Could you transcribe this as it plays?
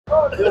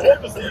Hey,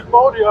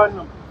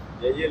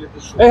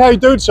 how you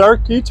doing, sir?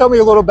 Can you tell me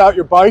a little about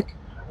your bike?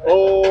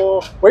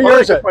 Oh, what year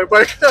is it? My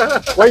bike.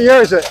 What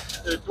year is it?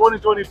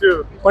 2022.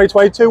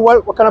 2022.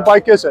 What kind of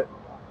bike is it?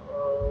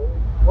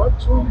 What?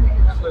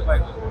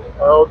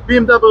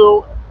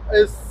 BMW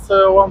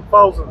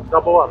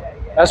S1000RR.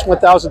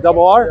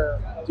 S1000RR.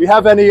 Yeah. Do you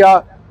have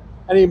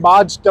any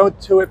mods done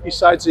to it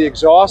besides the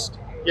exhaust?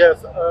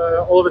 Yes,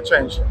 all of it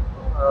changed.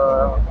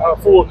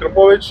 Full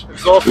Krapovich,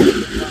 exhaust,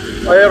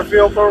 air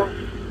filter,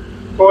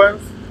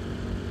 coins,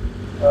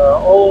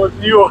 all of it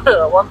new.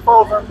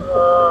 1,000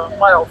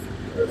 miles.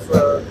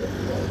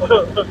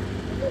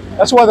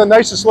 That's one of the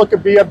nicest looking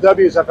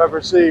BMWs I've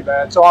ever seen,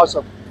 man. It's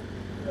awesome.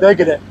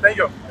 Digging it. Thank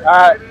you. All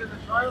right.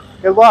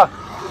 Good luck.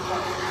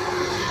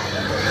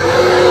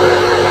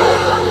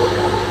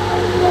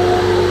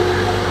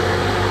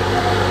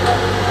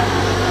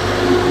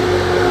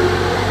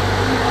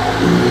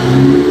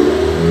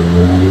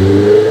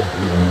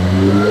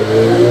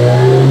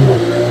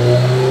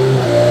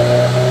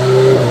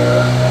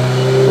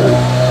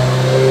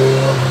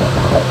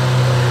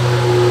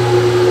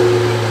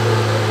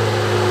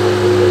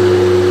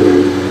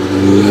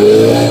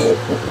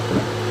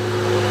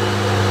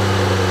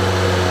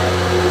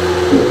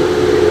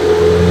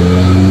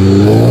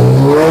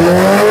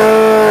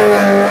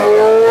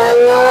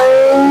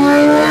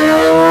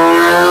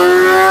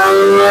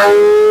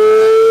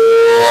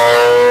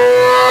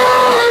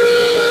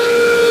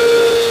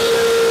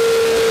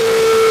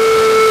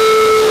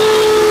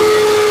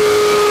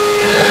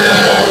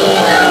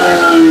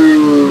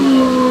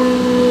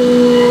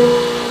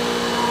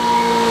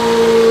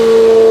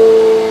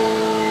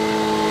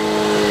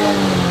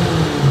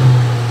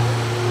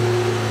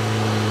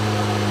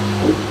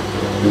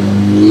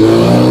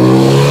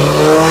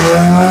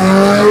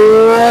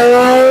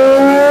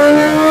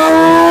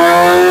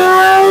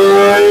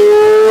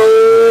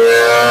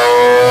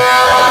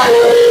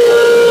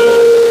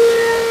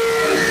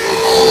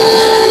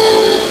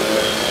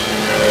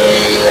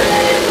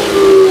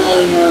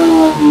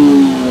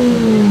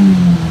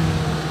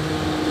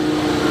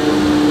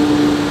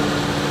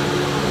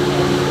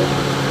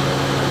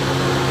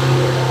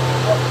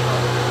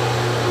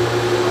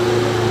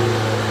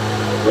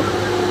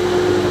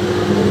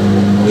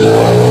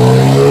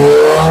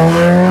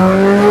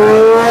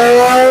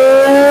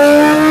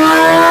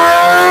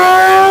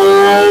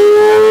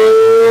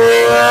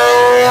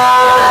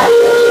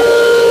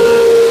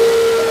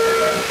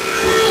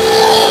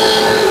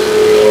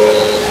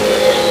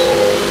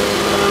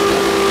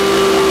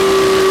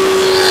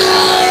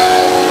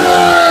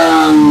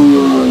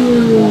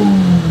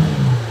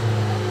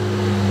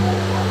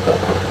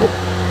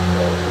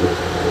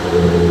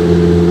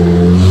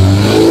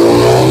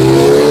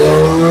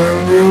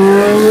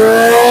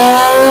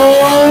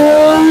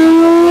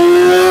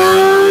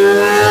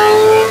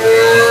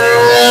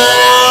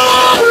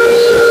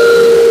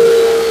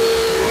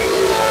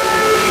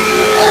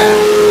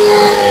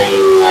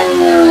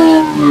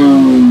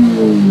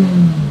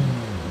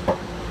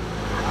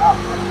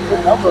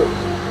 Good numbers.